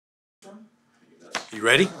You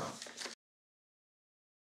ready?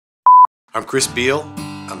 I'm Chris Beal.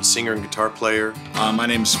 I'm a singer and guitar player. My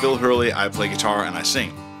name's Phil Hurley. I play guitar and I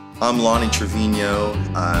sing. I'm Lonnie Trevino.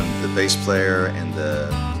 I'm the bass player and the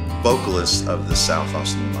vocalist of the South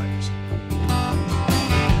Austin Moonlighters.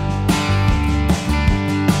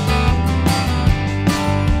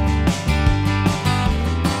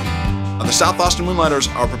 The South Austin Moonlighters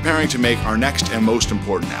are preparing to make our next and most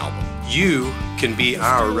important album. You can be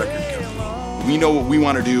our record company. We know what we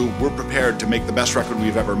want to do. We're prepared to make the best record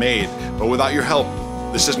we've ever made, but without your help,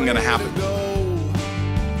 this isn't going to happen.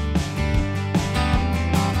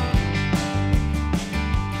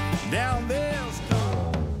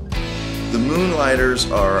 The Moonlighters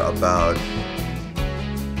are about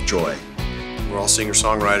joy. We're all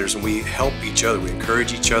singer-songwriters and we help each other, we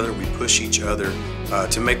encourage each other, we push each other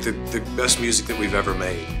to make the best music that we've ever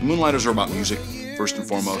made. The Moonlighters are about music, first and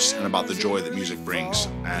foremost, and about the joy that music brings.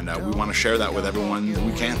 And we want to share that with everyone that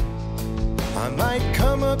we can. I might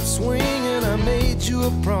come up swinging, I made you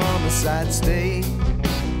a promise I'd stay.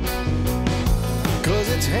 Cause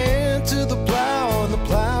it's hand to the plow and the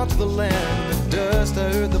plow to the land. The dust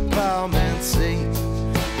I heard the plowman say.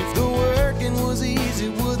 If the working was easy,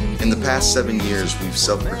 wouldn't. In the past 7 years, we've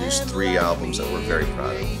self-produced 3 albums that we're very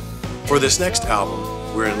proud of. For this next album,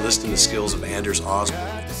 we're enlisting the skills of Anders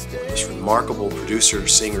Osborne, this remarkable producer,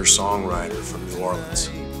 singer, songwriter from New Orleans.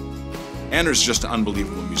 Anders is just an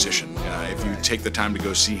unbelievable musician. If you take the time to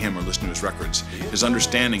go see him or listen to his records, his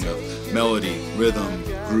understanding of melody, rhythm,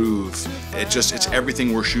 groove, it's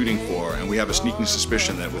everything we're shooting for. And we have a sneaking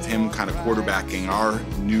suspicion that with him kind of quarterbacking our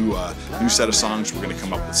new set of songs, we're going to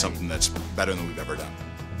come up with something that's better than we've ever done.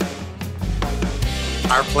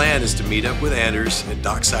 Our plan is to meet up with Anders at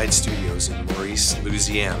Dockside Studios in Maurice,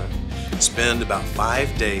 Louisiana. Spend about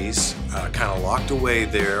 5 days kind of locked away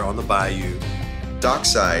there on the bayou.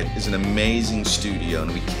 Dockside is an amazing studio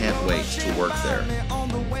and we can't wait to work there.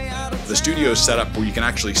 The studio is set up where you can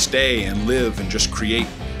actually stay and live and just create.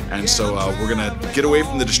 And so we're going to get away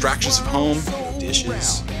from the distractions of home. No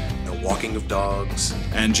dishes, no walking of dogs.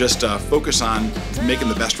 And just focus on making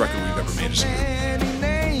the best record we've ever made as a group.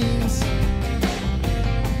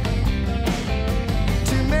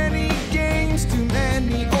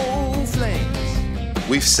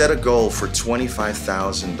 We've set a goal for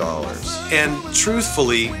 $25,000. And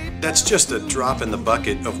truthfully, that's just a drop in the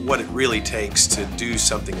bucket of what it really takes to do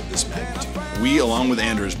something of this magnitude. We, along with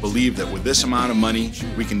Anders, believe that with this amount of money,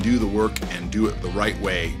 we can do the work and do it the right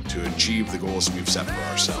way to achieve the goals we've set for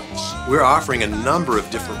ourselves. We're offering a number of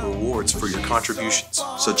different rewards for your contributions.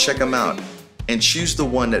 So check them out and choose the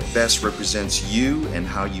one that best represents you and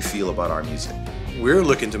how you feel about our music. We're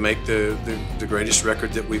looking to make the greatest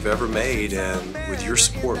record that we've ever made, and with your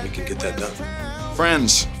support, we can get that done.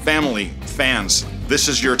 Friends, family, fans, this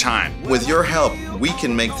is your time. With your help, we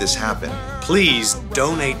can make this happen. Please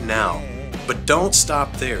donate now, but don't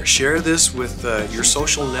stop there. Share this with your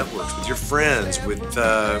social networks, with your friends, with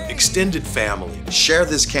extended family. Share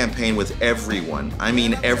this campaign with everyone. I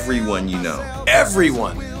mean everyone you know.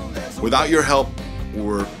 Everyone. Without your help,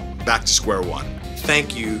 we're back to square one.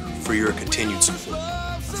 Thank you for your continued support.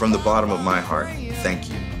 From the bottom of my heart,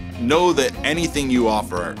 thank you. Know that anything you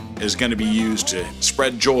offer is going to be used to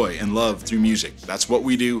spread joy and love through music. That's what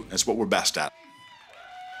we do. That's what we're best at.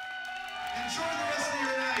 Enjoy the rest of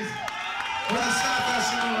your night with the South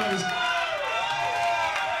Austin Moonlighters.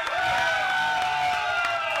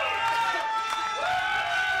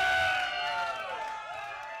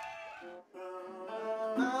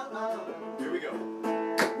 Here we go.